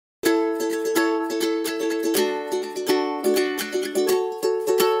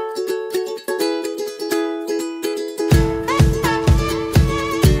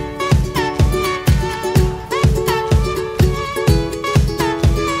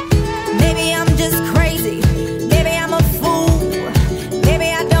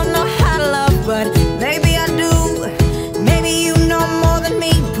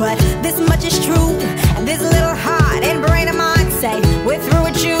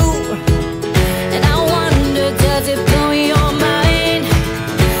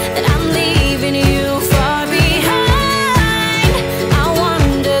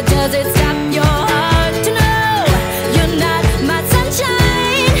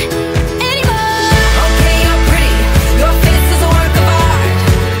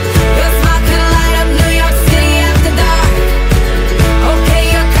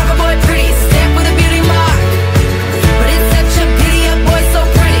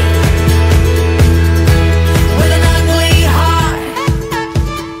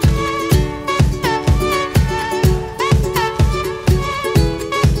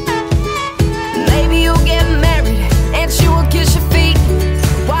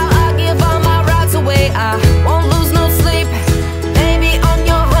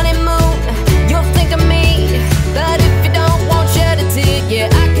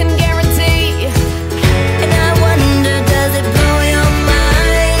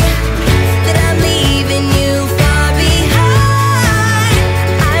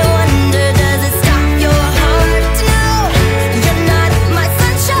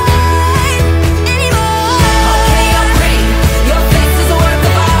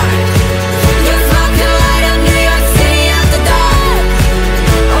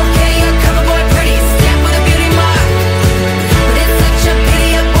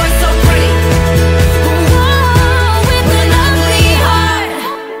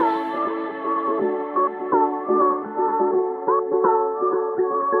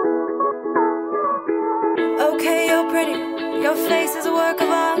Your face is a work of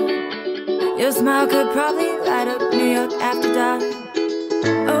art. Your smile could probably light up New York after dark.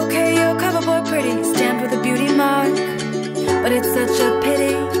 Okay, your cover boy pretty, stamped with a beauty mark. But it's such a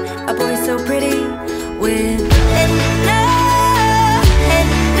pity, a boy so pretty with an ugly heart. An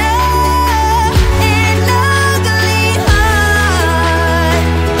ugly heart.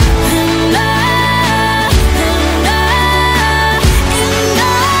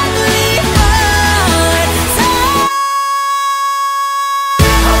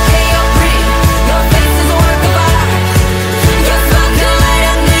 Okay, you're pretty, your face is a work of art. Your smile could light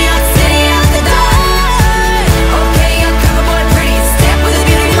up New York City after dark. Okay, your cover boy pretty, stamped with a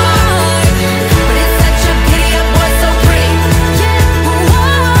beauty mark. But it's such a pity, a boy so pretty,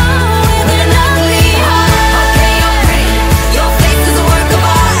 with an ugly heart. Okay, you're pretty, your face is a work of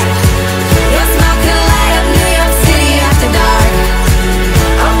art. Your smile could light up New York City after dark.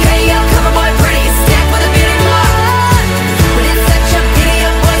 Okay, your cover boy pretty, stamped with a beauty mark. But it's such a pity,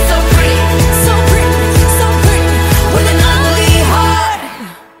 a boy so pretty, with an ugly heart.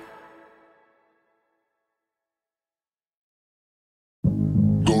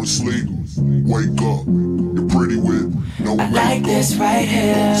 Go to sleep, wake up, you're pretty with no I like this right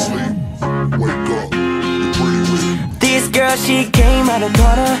here. Sleep, wake up, you're pretty with. This girl, she came out of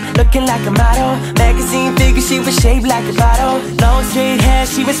corner, looking like a model. Magazine figure, she was shaped like a bottle. Long straight hair,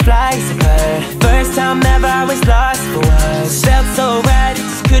 she was fly as a bird. First time ever, I was lost for words. Felt so right, it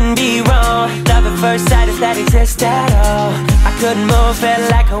just couldn't be wrong. Love at first sight, if that exists at all. I couldn't move, felt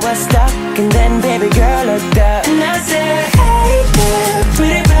like I was stuck. And then baby girl looked up, and I said, hey there,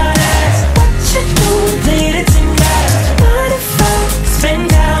 pretty brown eyes, what you doing later tonight? Mind if I spend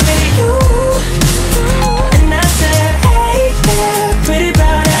time with you? And I said, hey there, pretty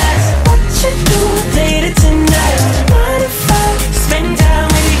brown eyes, what you doing later tonight? Mind if I spend time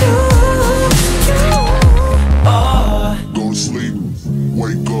with you? Oh. Go to sleep,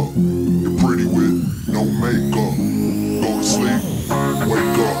 wake up, you're pretty with no makeup. Go to sleep,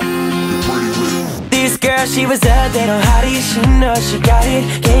 wake up, you're pretty with. This girl, she was a dead on hottie. She knows she got it.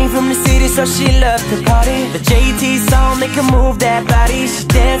 Came from the city, so she loved to party. The JT song make her move that body. She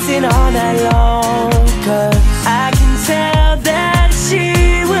dancing all night long. Cause I can tell that she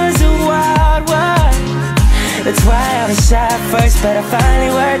was a wild one. That's why I was shy at first, but I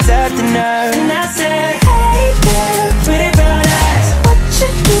finally worked up the nerve. And I said, hey there, pretty brown eyes, what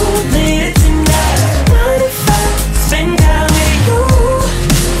you doing later tonight? Mind if I spend time with you?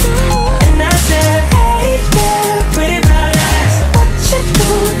 And I said, hey there, pretty brown eyes, what you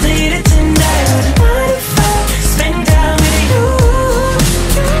doing later tonight? Mind if I spend time with you?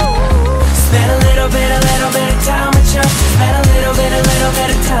 Spend a little bit of time with you. Spend a little bit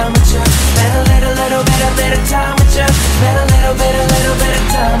of time with you. Spend a little bit of time with you. Spend a little bit of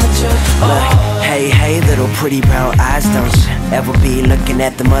time with you. Oh. Hey, little pretty brown eyes, don't you ever be looking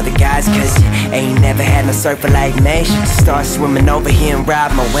at them other guys? Cause you ain't never had no surfer like me. Start swimming over here and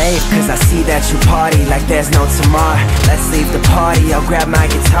ride my wave. Cause I see that you party like there's no tomorrow. Let's leave the party, I'll grab my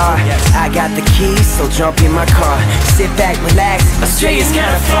guitar. I got the keys, so jump in my car. Sit back, relax, Australia's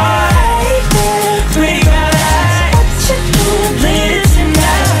kinda far. Hey there, pretty brown eyes, what you doing later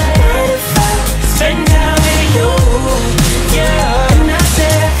tonight? Mind if I spend time with you? Yeah. And I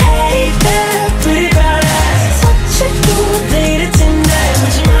said, hey there, pretty brown eyes, what you doing later tonight?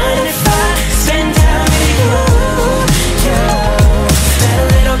 Would you mind if I spend time with you? Yeah. Spend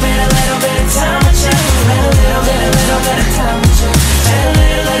a little bit of time with you. Spend a little bit of time with you. Spend a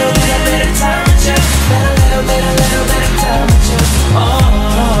little bit of time with you. Spend a little bit of time with you. Oh,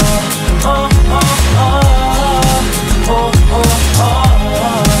 oh, oh, oh, oh, oh, oh, oh.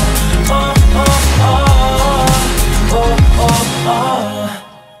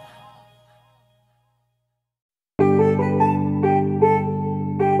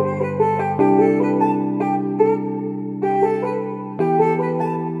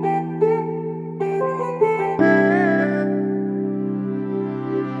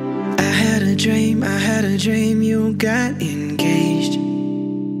 I had a dream you got engaged.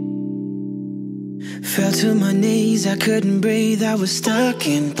 Fell to my knees, I couldn't breathe, I was stuck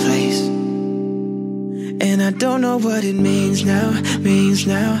in place. And I don't know what it means now,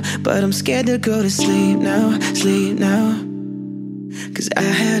 but I'm scared to go to sleep now. Cause I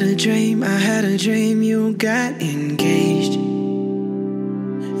had a dream you got engaged.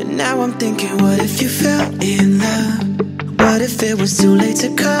 And now I'm thinking, what if you fell in love? What if it was too late to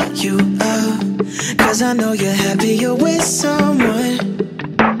call you up? Cause I know you're happier with someone.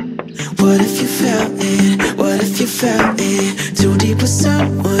 What if you fell in? What if you fell in too deep with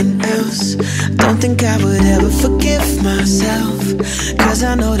someone else? Don't think I would ever forgive myself, cause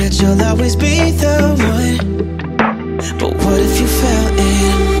I know that you'll always be the one. But what if you fell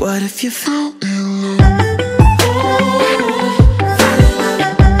in? What if you fell in love?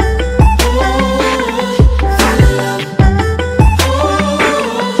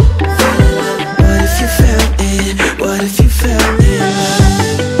 What if you fell in? What if you fell in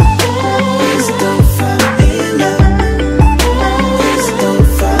love? Please don't fall in love. Please don't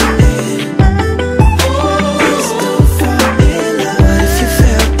fall in. Please don't fall in love. What if you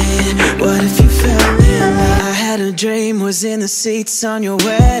fell in? What if you fell in love? I had a dream, was in the seats on your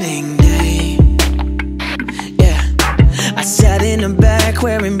wedding day. Yeah, I sat in the back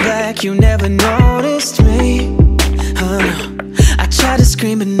wearing black, you never noticed me. Oh no, I tried to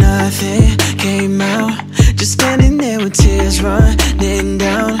scream but nothing came out. Just standing there with tears running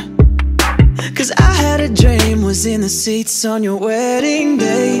down. Cause I had a dream, was in the seats on your wedding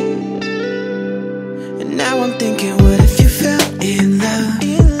day. And now I'm thinking, what if you fell in love?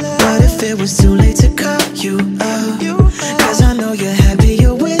 What if it was too late to call you up? Cause I know you're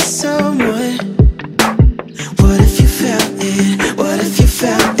happier with someone. What if you fell in? What if you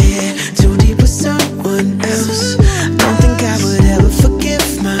fell in too deep with someone else? Don't think I would ever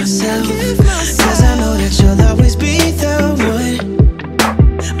forgive myself, cause I know that you'll always be the one.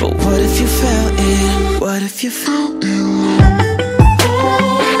 But what if you fell in? What if you fell in?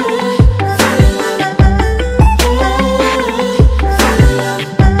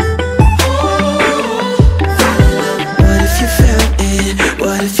 What if you fell in?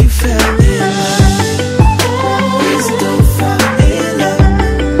 What if you fell in love? Please don't fall in love.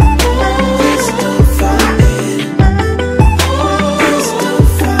 Please don't fall in. Please don't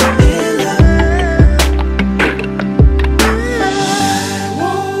fall in love. I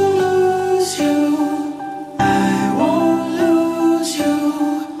won't lose you. I won't lose you.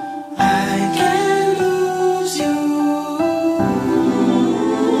 I can't lose you.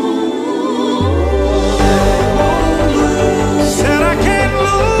 Said I can't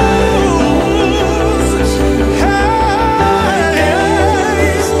lose.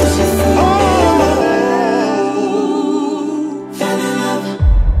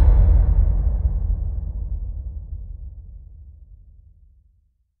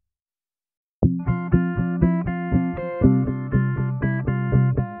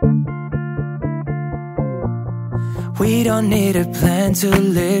 We don't need a plan to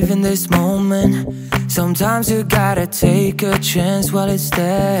live in this moment. Sometimes you gotta take a chance while it's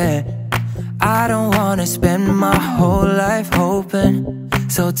there. I don't wanna spend my whole life hoping.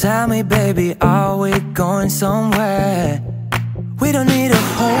 So tell me, baby, are we going somewhere? We don't need to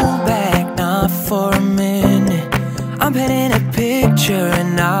hold back, not for a minute. I'm painting a picture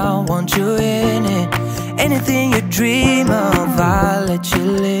and I want you in it. Anything you dream of, I'll let you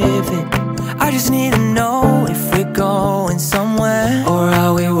live it. I just need to know if we're going somewhere. Or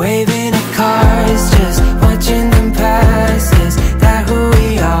are we waving at cars, just watching them pass? Is that who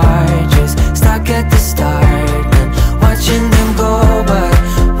we are, just stuck at the start and watching them go by,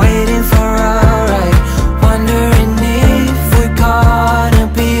 waiting for our right, wondering if we're gonna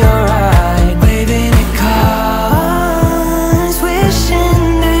be alright. Waving at cars,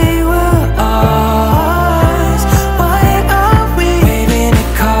 wishing they were ours. Why are we waving at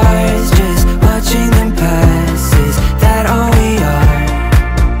cars, just watching them pass? Is that all we are?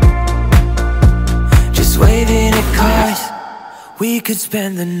 Just waving at cars. We could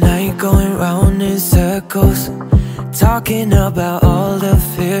spend the night going round in circles, talking about all the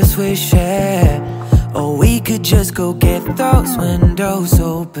fears we share. Or we could just go get those windows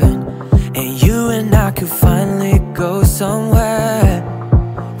open, and you and I could finally go somewhere.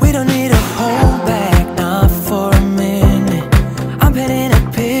 We don't need to hold back, not for a minute. I'm painting a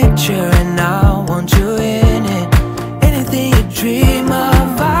picture and I want you in it. Anything you dream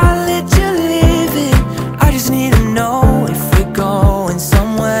of, I'll let you live it. I just need to know if we're going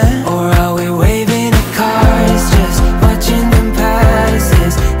somewhere. Or are we waving at cars, just watching them pass?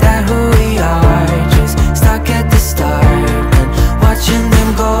 Is that who we are, just stuck at the start and watching them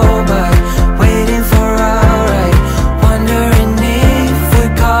go by, waiting for our right, wondering if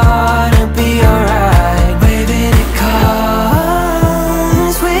we're gonna be alright. Waving at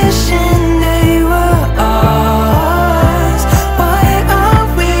cars, wishing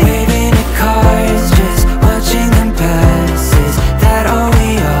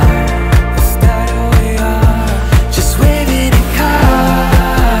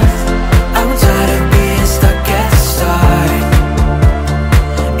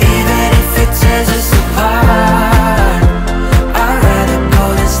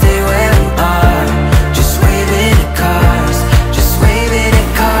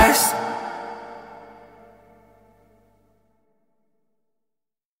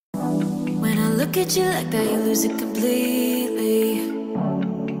look at you like that, you lose it completely.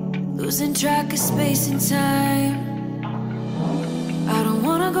 Losing track of space and time. I don't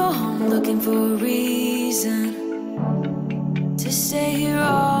wanna go home looking for a reason to stay here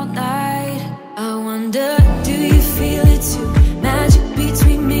all night. I wonder, do you feel it too? Magic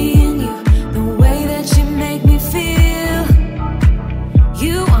between me and you, the way that you make me feel.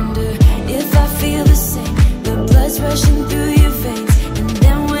 You wonder if I feel the same, the blood's rushing through your veins. And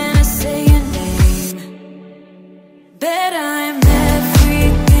then when I say your name, bet I'm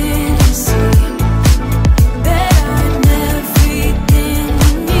everything you see. Bet I'm everything you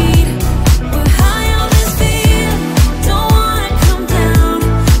need. We're high on this feel, don't wanna come down.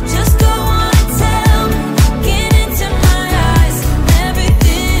 Just go on and tell me, get into my eyes. I'm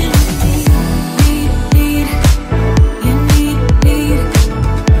everything you need.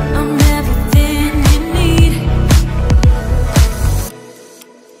 I'm everything you need.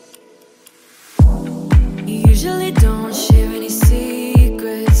 You usually don't share any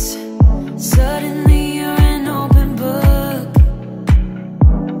secrets. Suddenly you're an open book.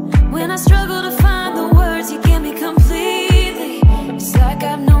 When I struggle to find the words, you get me completely. It's like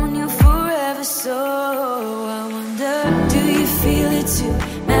I've known you forever, so I wonder, do you feel it too?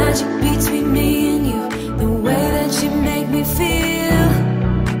 Magic between me and you, the way that you make me feel.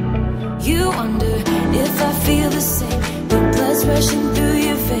 You wonder if I feel the same, the blood's rushing through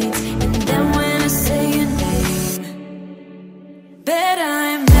your veins. And then when I say your name, bet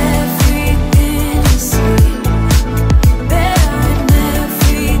I'm everything you see. Bet I'm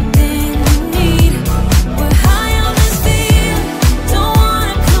everything you need. We're high on this feel, don't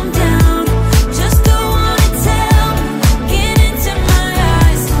wanna come down. Just go on and tell me, get into my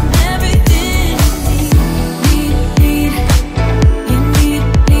eyes. I'm everything you need.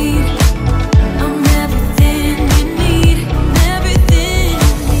 I'm everything you need.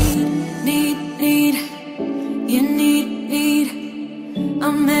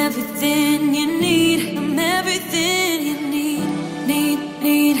 I'm everything you need. I'm everything you need. I'm everything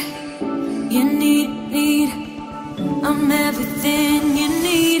you need. I'm everything you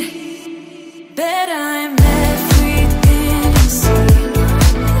need. Bet I'm everything you see.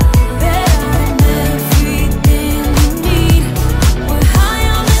 Bet I'm everything you need. We're high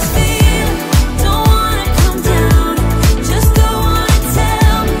on this feel, don't wanna come down. Just go on and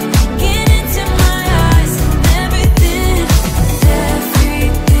tell me, get into my eyes. I'm everything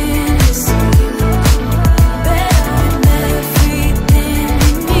you see. Bet I'm everything you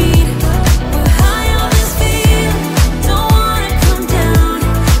need. We're high on this feel, don't wanna come down.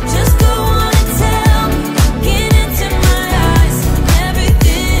 Just go on and tell me, get into my eyes. I'm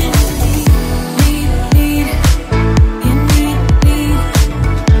everything you need.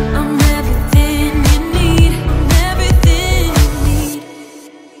 I'm everything you need. I'm everything you need.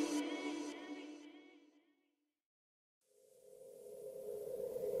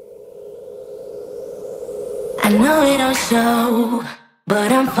 I know it don't show,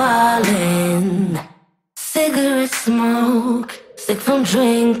 but I'm falling. Cigarette smoke, sick from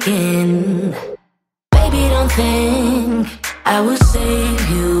drinking. Baby, don't think I will save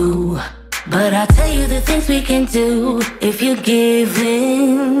you, but I'll tell you the things we can do if you give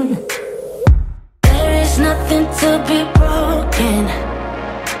in. There is nothing to be broken.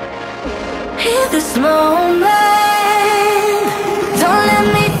 Hear this moment. Don't let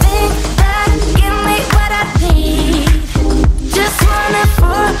me think back, give me what I need. Just wanna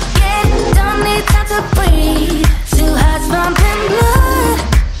forget, don't need time to breathe. Two hearts pumping blood,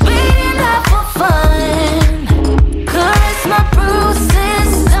 beating up for fun. Caress my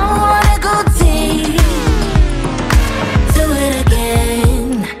bruises, don't wanna go deep. Do it again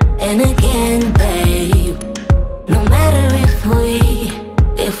and again, babe. No matter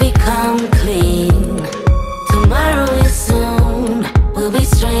if we come clean. Tomorrow is soon, we'll be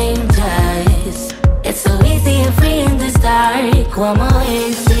strangers. It's so easy and free in this dark, warm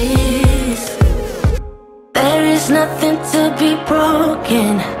oasis. There is nothing to be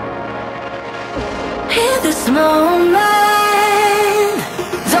broken. Hear this moment.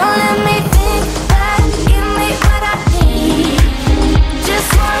 Don't let me think back, give me what I need. Just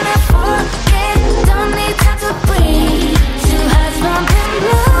wanna forget, don't need time to breathe. Two hearts pumping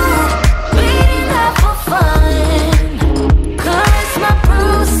blood, beating up for fun. Caress my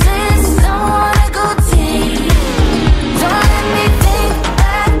bruises, don't wanna go deep. Don't let me think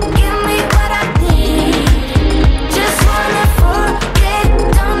back, give me what I need. Just wanna forget,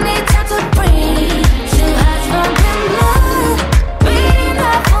 don't need time to breathe. Two hearts pumping blood, beating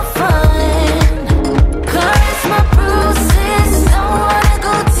up for fun.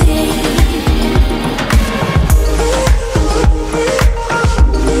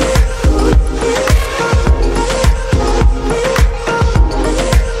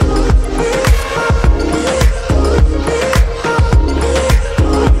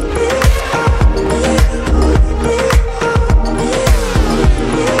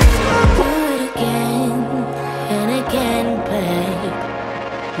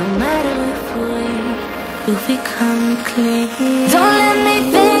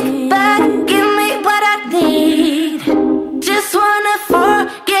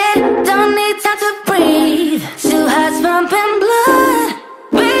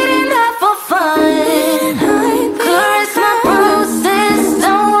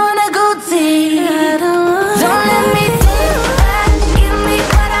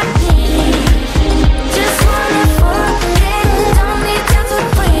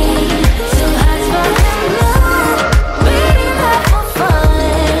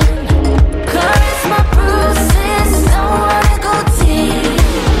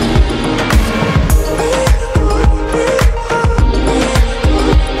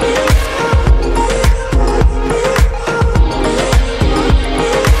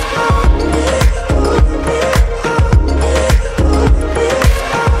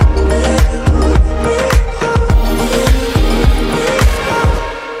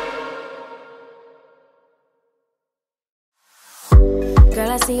 Girl,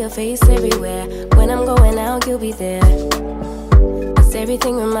 I see your face everywhere. When I'm going out, you'll be there. 'Cause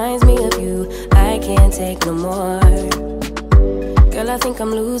everything reminds me of you. I can't take no more. Girl, I think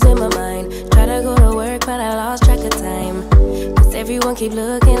I'm losing my mind. Try to go to work, but I lost track of time. 'Cause everyone keep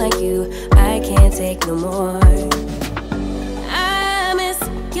looking like you. I can't take no more. I miss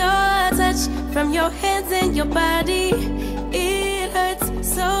your touch from your hands and your body. It hurts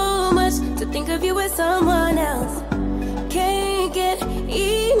so much to think of you with someone else. Can't get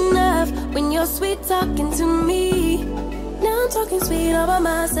enough when you're sweet talking to me. Now I'm talking sweet all by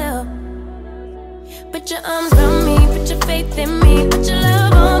myself. Put your arms around me, put your faith in me, put your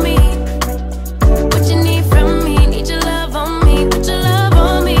love on me. What you need from me, need your love on me, put your love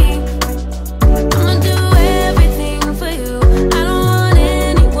on me. I'ma do everything for you. I don't want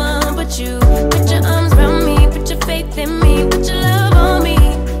anyone but you. Put your arms around me, put your faith in me, put your love on me.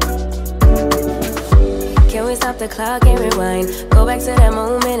 Can we stop the clock and rewind? Go back to that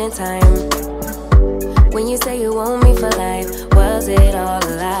moment in time when you say you want me for life. Was it all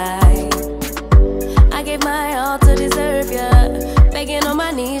a lie? I gave my all to deserve ya, begging on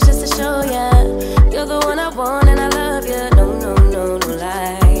my knees just to show ya you're the one I want and I love ya. No, no, no, no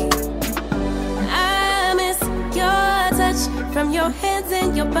lie. I miss your touch from your hands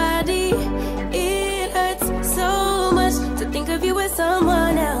and your body. It hurts so much to think of you with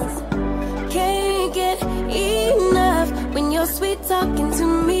someone else. Can't get enough when you're sweet talking to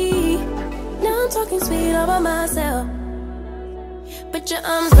me. Now I'm talking sweet all by myself. Put your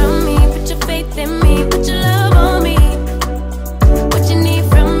arms around me, put your faith in me, put your love on me. What you need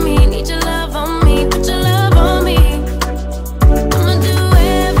from me, need your love on me, put your love on me. I'ma do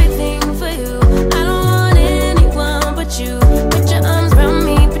everything for you. I don't want anyone but you. Put your arms around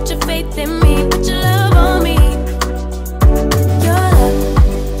me, put your faith in me, put your love on me. Your love,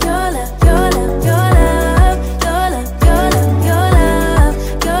 your love, your love, your love, your love, your love, your love,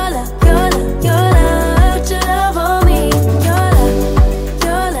 your love, your love, your love. Put your love on me. Your love.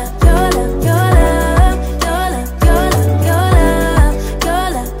 Your love, your love, your love, your love, your love, your love, your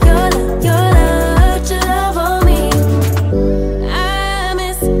love, your love, your love. Put your love on me. I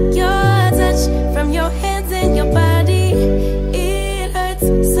miss your touch from your hands and your body. It hurts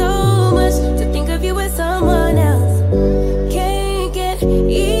so much to think of you with someone else. Can't get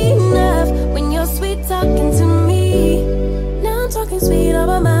enough when you're sweet talking to me. Now I'm talking sweet all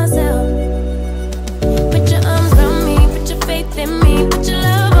by myself. Put your arms around me, put your faith in me, put your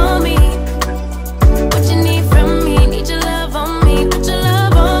love on me. What you need from me, need your love on me, put your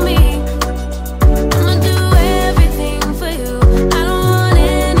love on me. I'ma do everything for you. I don't want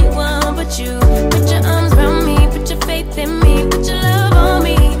anyone but you. Put your arms around me, put your faith in me, put your love on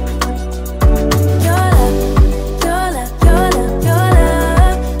me. Your love, your love, your love, your love,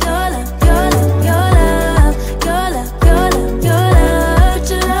 your love, your love, your love, your love, your love, your love. Put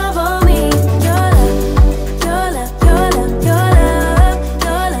your love on me. Your love. Your love, your love, your love,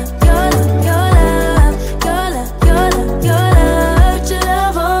 your love, your love, your love, your love, your love, your love. Put your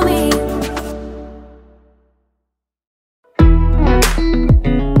love on me.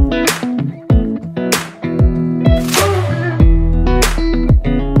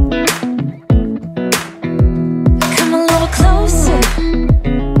 Come a little closer,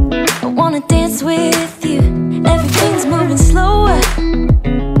 I wanna dance with you. Everything's moving slower,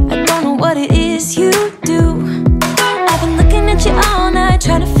 I don't know what it is you do. I've been looking at you all night,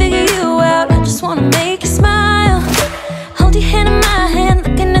 trying to figure you out. I just wanna make you smile. Hold your hand in my hand,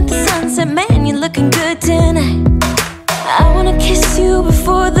 looking at the sunset. Man, you're looking good tonight. I wanna kiss you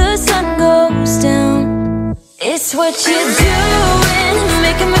before the sun goes down. It's what you're doing,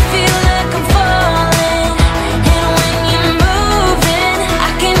 making me feel like I'm falling. And when you're moving, I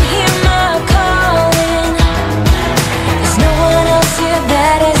can hear my calling. There's no one else here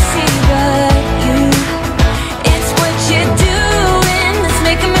that I see but you. It's what you're doing that's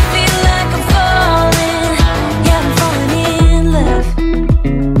making me feel like I'm falling. Yeah, I'm falling in love.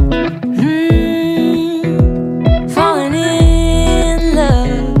 Falling in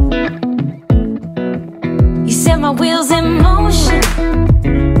love. You set my wheels in motion.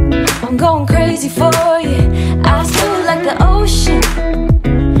 I'm going crazy for you. Eyes blue like the ocean.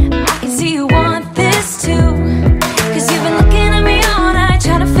 I can see you want this too. 'Cause you've been looking at me all night,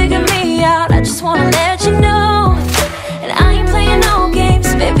 trying to figure me out. I just wanna let you know, and I ain't playing no games.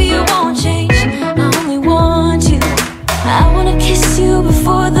 Baby, you won't change, I only want you. I wanna kiss you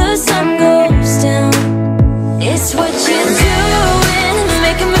before the sun goes down. It's what you're doing,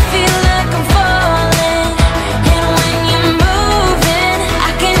 making me feel like I'm falling. And when you're moving,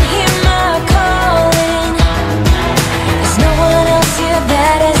 I can hear my calling.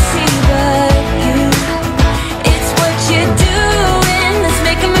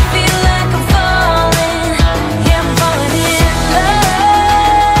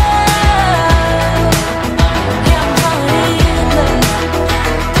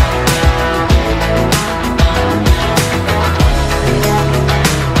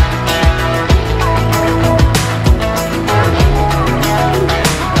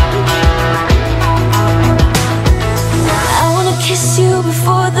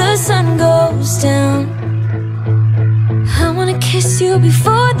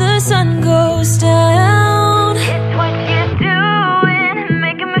 the sun goes down. It's what you're doing,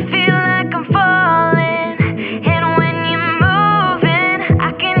 making me feel like I'm falling. And when you're moving, I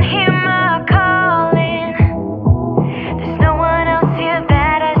can hear my calling. There's no one else here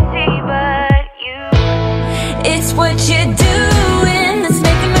that I see but you. It's what you're doing that's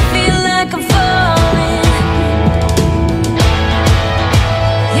making me feel like I'm falling.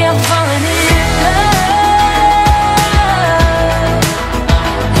 Yeah, I'm falling in love.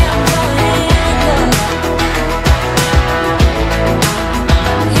 Yeah, I'm falling in love.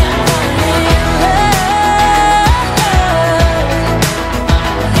 Yeah, I'm falling in love.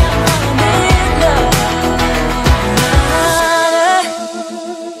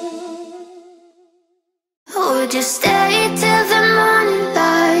 Would you stay till the morning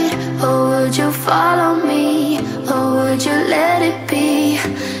light? Or would you follow me? Or would you let it be?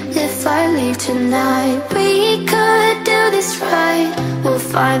 If I leave tonight, we could do this right. We'll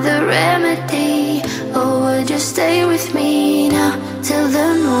find the remedy. Or would you stay with me now till the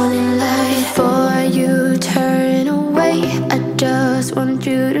morning light? Before you turn away, I just want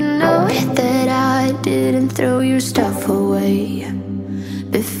you to know that I didn't throw your stuff away.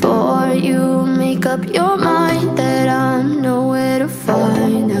 Before you make up your mind that I'm nowhere to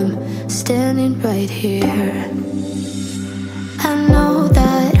find, I'm standing right here. I know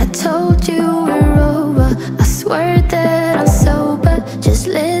that I told you we're over. I swear that I'm sober. Just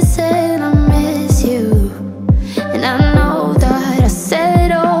listen, I miss you. And I know that I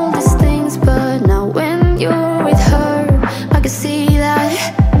said all these things, but now when you're with her, I can see that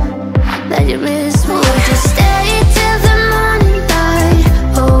you miss me. Would you stay till the morning light?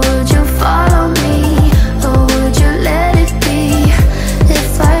 Or would you follow me? Or would you let it be?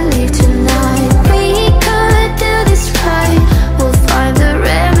 If I leave tonight, we could do this right. We'll find the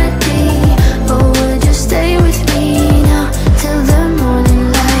remedy. Or would you stay with me now till the morning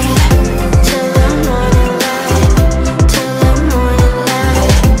light? Till the morning light. Till the morning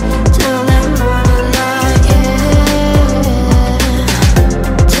light. Till the morning light, yeah.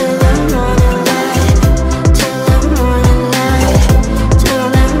 Till the morning light. Till the morning light. Till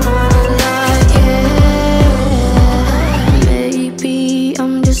the morning light, yeah. Maybe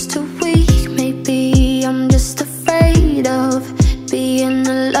I'm just too weak. Maybe I'm just afraid of being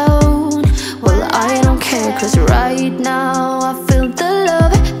alone. Well, I don't care, 'cause right now I feel the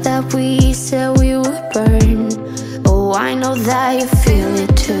love that we said we would burn. Oh, I know that you feel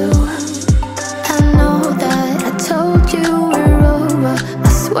it too. I know that I told you we're over. I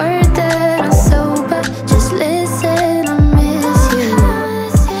swear that I'm sober. Just listen, I miss you.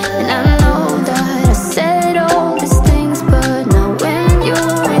 And I know that I said all these things, but now when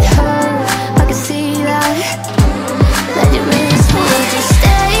you're with her, I can see that you miss me. Would you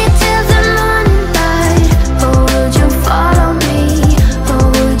stay till the morning light? Or would you follow me? Or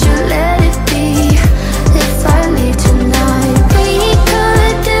would you let it be? If I leave tonight, we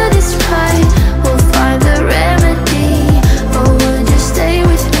could do this right. We'll find the remedy. Or would you stay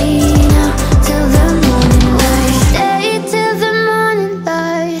with me now till the morning light? Stay till the morning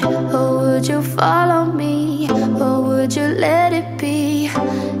light. Or would you follow me? Or would you let it be?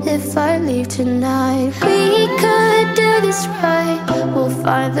 If I leave tonight, we could do this right. We'll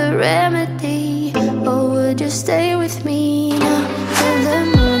find the remedy. Or would you stay with me now till the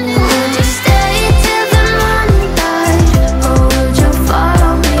morning light? Would you stay till the morning light? Or would you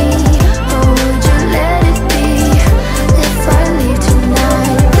follow me? Or would you let it be? If I leave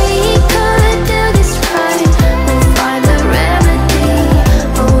tonight, we could do this right. We'll find the remedy.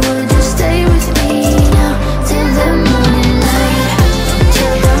 Or would you stay with me now till the morning light?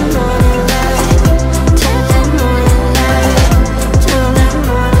 Till the morning light. Till the morning light. Till the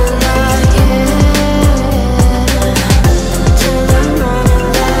morning light, yeah. Till the morning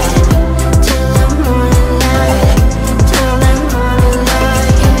light. Till the morning light. Till the morning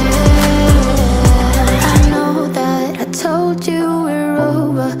light, yeah. I know that I told you we're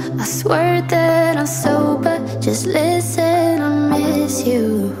over. I swear that I'm sober. Just listen, I miss you.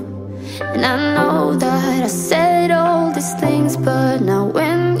 And I know that I said all these things, but now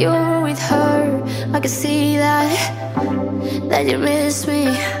when you're with her, I can see that you miss me.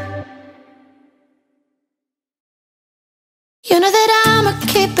 You know that I'ma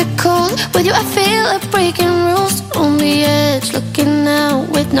keep it cool. With you I feel like breaking rules. On the edge, looking out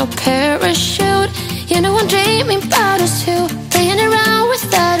with no parachute. You know I'm dreaming about us too. Playing around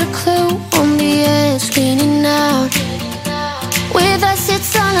without a clue. On the edge, leaning out. With us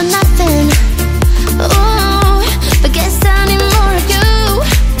it's all or nothing. Ooh, but guess I need more of you.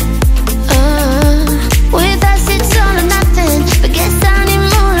 With us it's all or nothing. But guess I need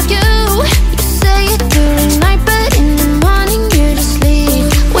more of you. You say it during night, but in the morning you just leave.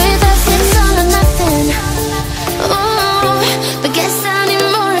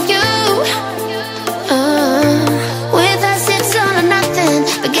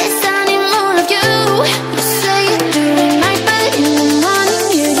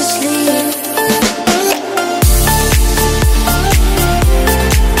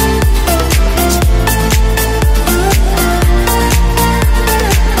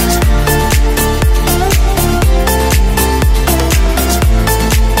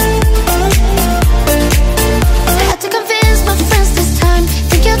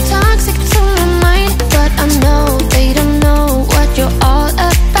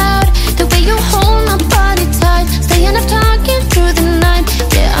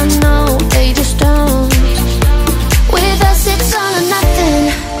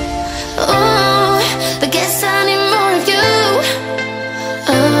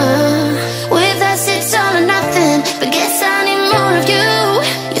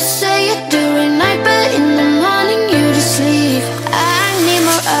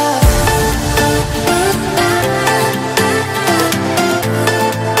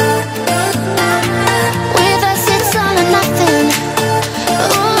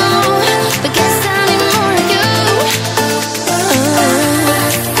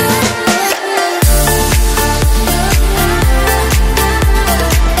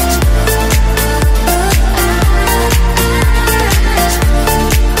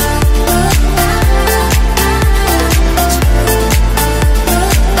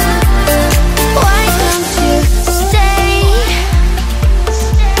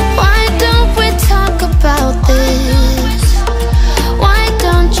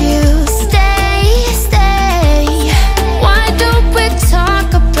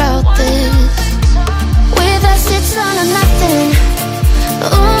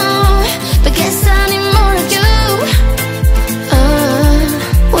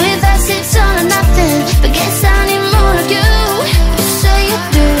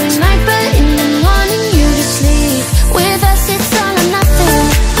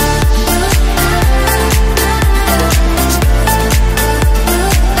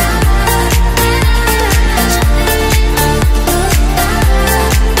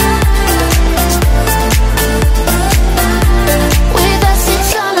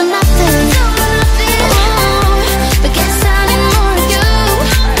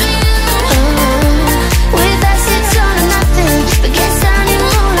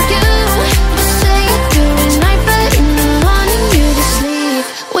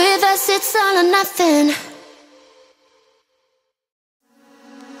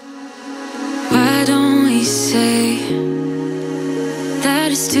 we say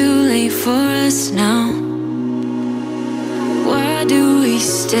that it's too late for us now? Why do we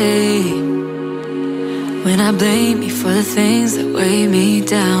stay when I blame you for the things that weigh me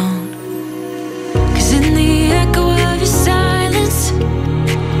down? 'Cause in the echo of your silence,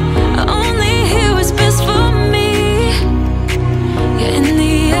 I only hear what's best for me. Yeah, in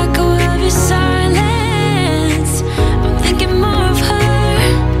the echo of your silence, I'm thinking more of her.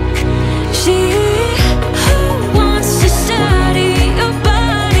 She who wants to study your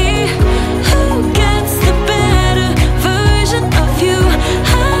body, who gets the better version of you.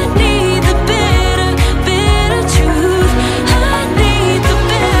 I need the bitter, bitter truth. I need the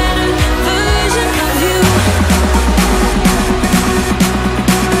better version of you.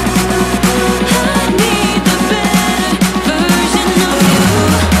 I need the better version of you.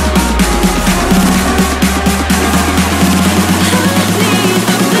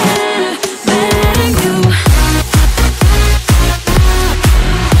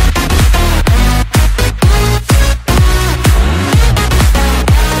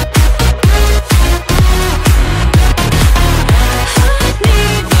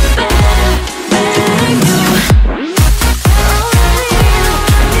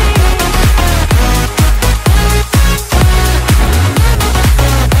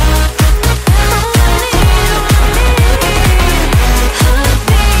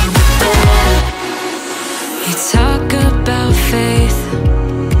 You talk about faith.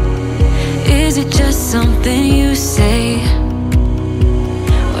 Is it just something you say?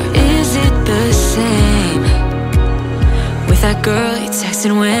 Or is it the same with that girl you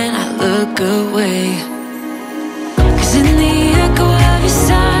texting when I look away? 'Cause in the echo of your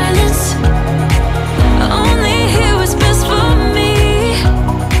silence, I only hear what's best for me.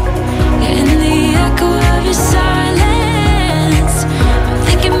 Yeah, in the echo of your silence, I'm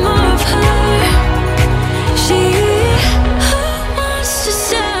thinking more of her. She who wants to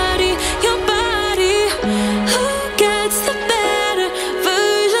study your body, who gets the better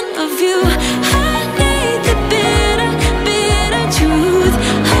version of you. I need the bitter, bitter truth.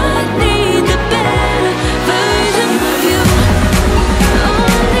 I need the better version of you. Oh,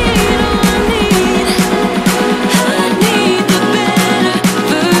 I need, oh, I need. I need the better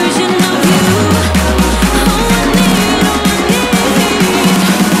version of you. Oh, I need, oh, I need.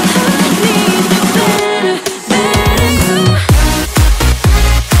 I need the better, better you.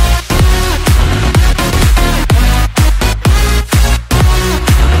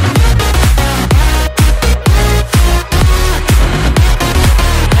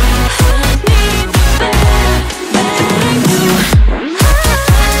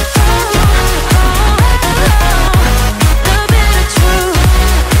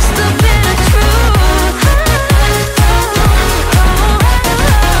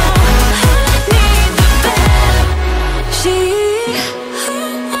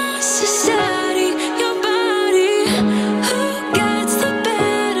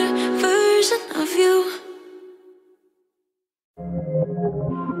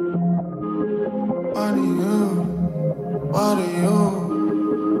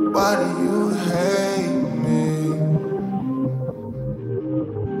 Why do you hate me?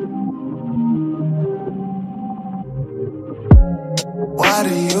 Why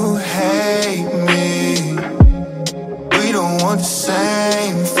do you hate me? We don't want the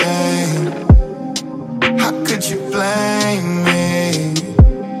same thing. How could you blame me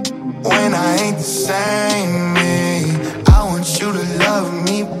when I ain't the same me? I want you to love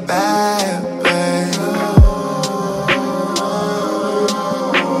me back, babe.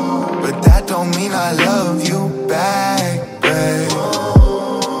 But that don't mean I love you back, babe.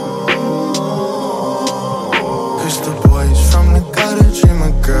 'Cause the boys from the gutter dream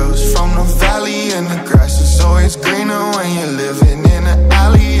of girls from the valley, and the grass is always greener when you're living in an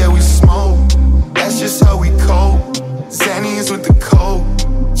alley. Yeah, we smoke, that's just how we cope. Xannies with the coke,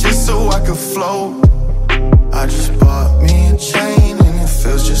 just so I could float. I just bought me a chain and it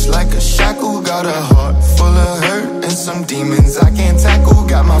feels just like a shackle. Got a heart full of hurt and some demons I can't tackle.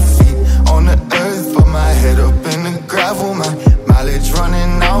 Got my feet on the earth but my head up in the gravel. My mileage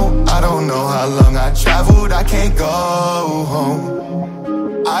running out, I don't know how long I traveled. I can't go home,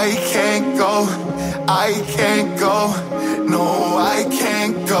 I can't go, I can't go. No, I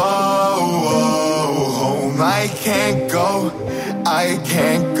can't go home, I can't go, I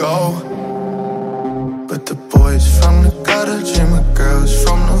can't go. But the boys from the gutter dream of girls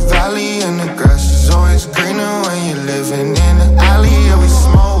from the valley, and the grass is always greener when you're living in an alley. Yeah, we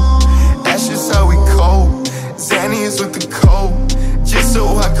smoke, that's just how we cope. Xannies with the coke, just so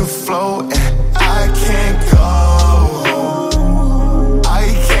I could float. And I can't go, I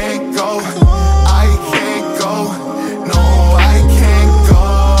can't go, I can't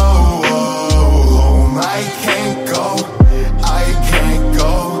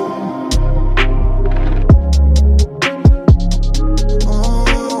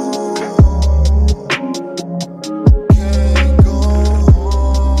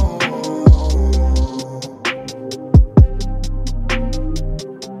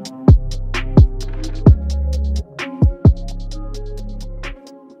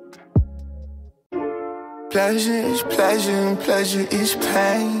Pleasure is pleasure and pleasure is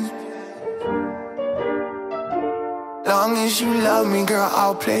pain. Long as you love me, girl,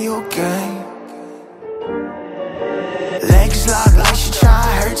 I'll play your game. Legs locked like she try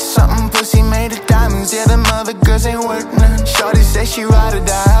hurt something. Pussy made of diamonds, yeah, them other girls ain't worth none. Shorty say she ride or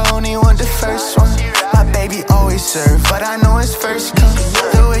die, I only want the first one. My baby always serve, but I know it's first come.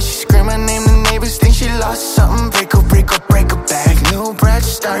 The way she scream her name, the neighbors think she lost something. Break her, break her, break her back. New breath,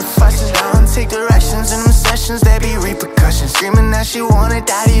 start fussing. I don't take directions in them sessions, there be repercussions. Screaming that she want it,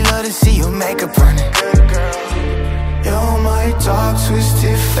 daddy love to see you make her burn it. You're my dark,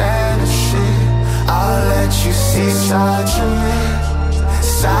 twisted fantasy. I'll let you see sides of me,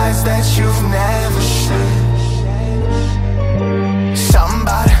 sides that you've never seen.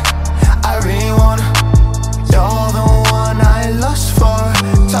 Somebody I really wanna, you're the one I lust for.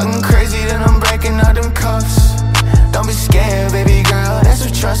 Talking crazy, then I'm breaking out them cuffs. Don't be scared, baby girl, that's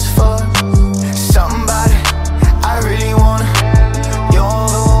what trust for. Somebody I really wanna, you're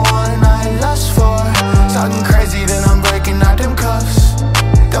the one I lust for. Talking crazy, then I'm breaking out them cuffs.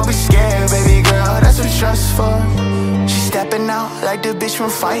 Don't be scared, baby girl, that's what trust for. She stepping out like the bitch from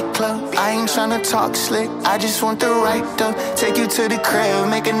Fight Club. I ain't tryna talk slick, I just want the right up. Take you to the crib,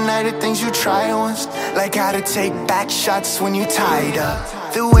 make a night of things you try once. Like how to take back shots when you tied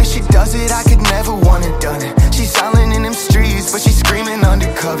up. The way she does it, I could never want it done it. She's silent in them streets, but she's screaming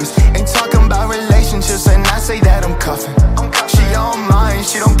undercovers. Ain't talking about relationships, and I say that I'm cuffing. She all mine,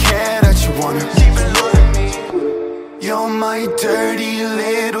 she don't care that you want her. You're my dirty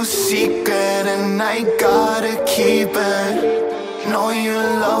little secret, and I gotta keep it. Know you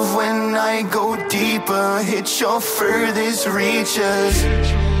love when I go deeper, hit your furthest reaches.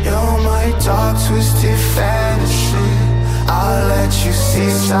 You're my dark, twisted fantasy. I'll let you see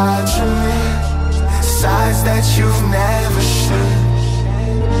sides of me, sides that you've never seen.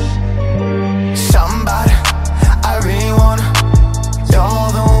 Somebody I really wanna,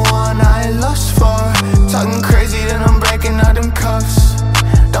 you're the one I lust for. Talking crazy, then I'm breaking out them cuffs.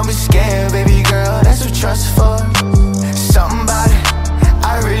 Don't be scared, baby girl, that's what trust for. Somebody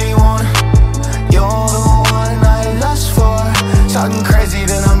I really wanna, you're the one I lust for. Talking crazy,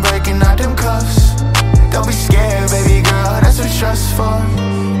 then I'm breaking out them cuffs. Don't be scared, baby girl, that's what trust for.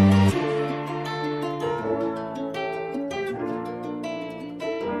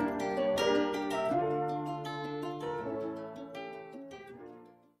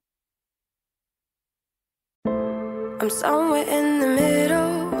 I'm somewhere in the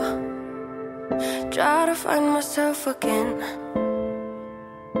middle, try to find myself again.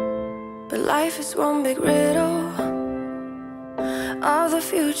 But life is one big riddle of the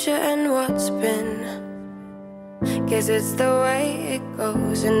future and what's been. Guess it's the way it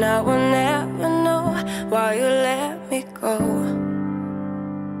goes, and I will never know why you let me go.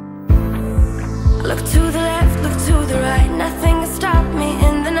 Look to the left, look to the right, nothing can stop me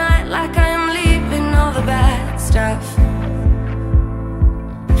in the night. Like I am leaving all the bad stuff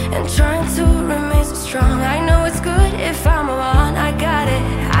and trying to remain so strong. I know it's good if I'm alone. I got it,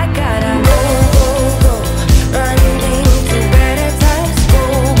 I gotta go, go, go, running to better times. Go,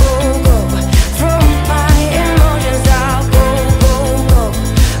 go, go, from my emotions I'll go, go, go,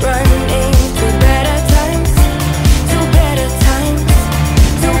 running to better times, to better times,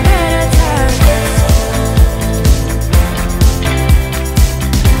 to better times,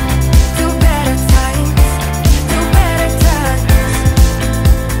 to better times, to better times.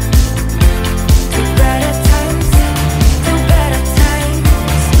 To better times, to better times,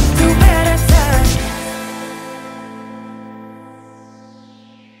 to better times.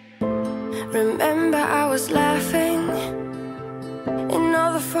 Remember I was laughing in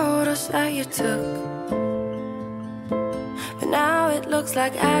all the photos that you took, but now it looks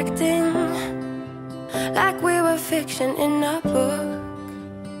like acting, like we were fiction in a book.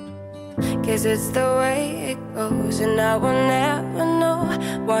 Guess it's the way it goes, and I will never know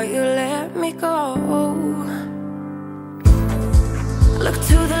why you let me go. Look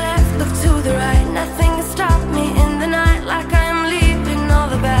to the left, look to the right, nothing can stop me in the night. Like I am leaving all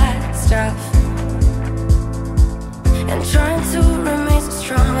the bad stuff and trying to remain so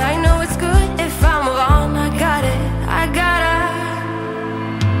strong. I know it's good if I'm alone. I got it, I gotta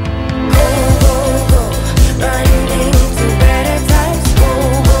go, go, go, running to better times. Go,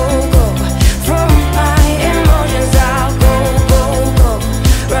 go, go, from my emotions I'll go, go, go,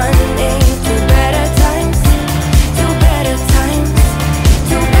 running to better times, to better times,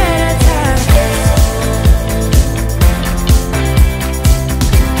 to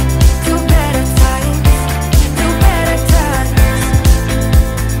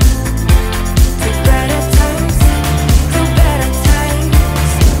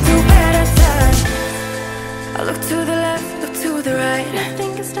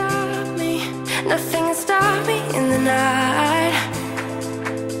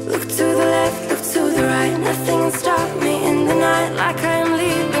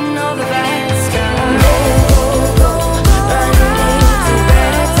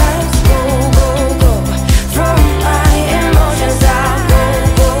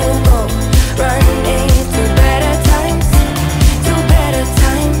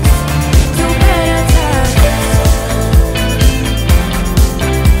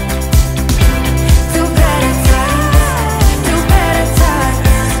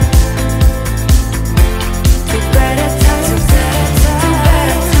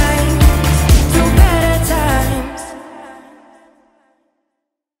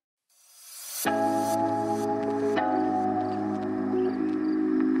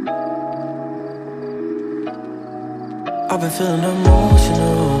I've been feeling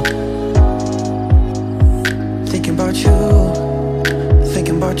emotional, thinking about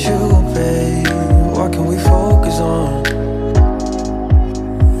you, babe. What can we focus on?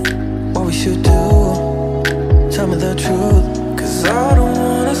 What we should do? Tell me the truth, 'cause I don't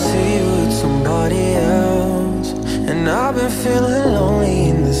wanna see you with somebody else. And I've been feeling lonely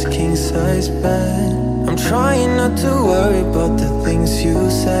in this king-size bed. I'm trying not to worry about the things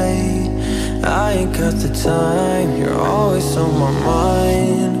you say. I ain't got the time, you're always on my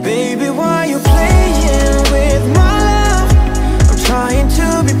mind. Baby, why you playing with my love? I'm trying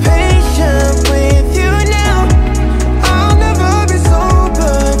to be patient with you now. I'll never be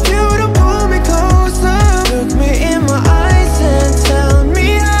sober if you don't pull me closer. Look me in my eyes and tell me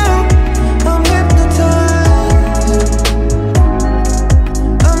how. I'm hypnotized,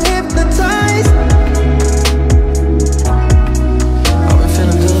 I'm hypnotized. I've been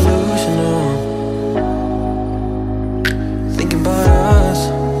feeling delusional, thinking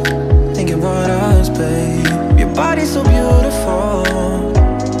about us, babe. Your body's so beautiful,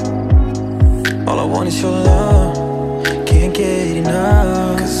 all I want is your love, can't get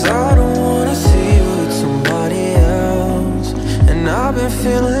enough. 'Cause I don't wanna see you with somebody else. And I've been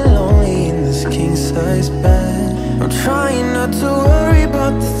feeling lonely in this king-size bed. I'm trying not to worry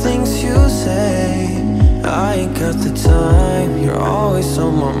about the things you say. I ain't got the time, you're always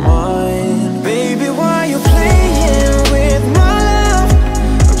on my mind. Baby, why you playing with my love?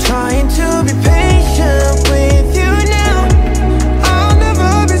 I'm trying to be patient with you now. I'll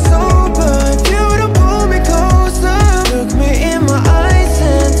never be sober if you don't pull me closer. Look me in my eyes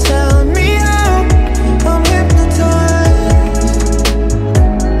and tell me how. I'm hypnotized,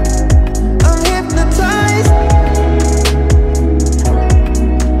 I'm hypnotized.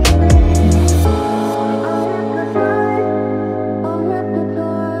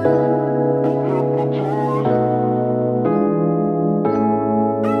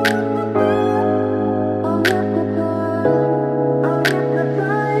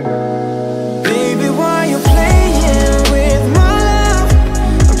 Baby, why you playing with my love?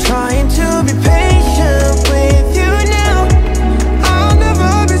 I'm trying to be patient with you now. I'll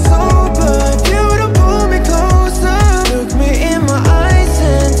never be sober if you don't pull me closer. Look me in my eyes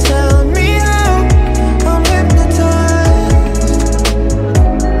and tell me how. I'm hypnotized,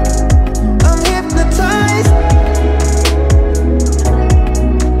 I'm hypnotized.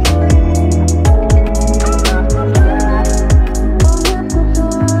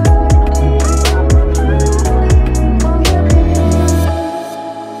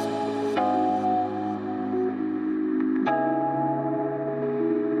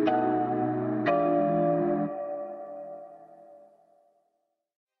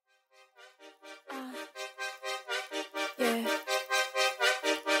 Yeah,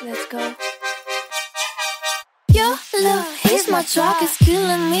 let's go. Your love is my drug, it's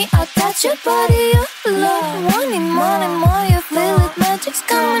killing me. I touch your body, your love. Wanting more and more, you feel it, magic's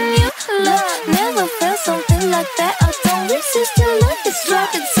coming, your love. Never felt something like that. I don't resist your love, it's drug,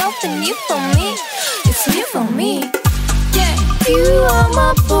 it's something new for me. It's new for me. Yeah, you are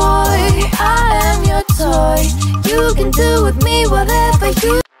my boy, I am your toy. You can do with me whatever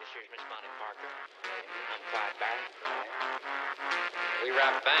you. We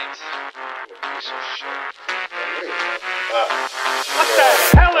rap banks. What the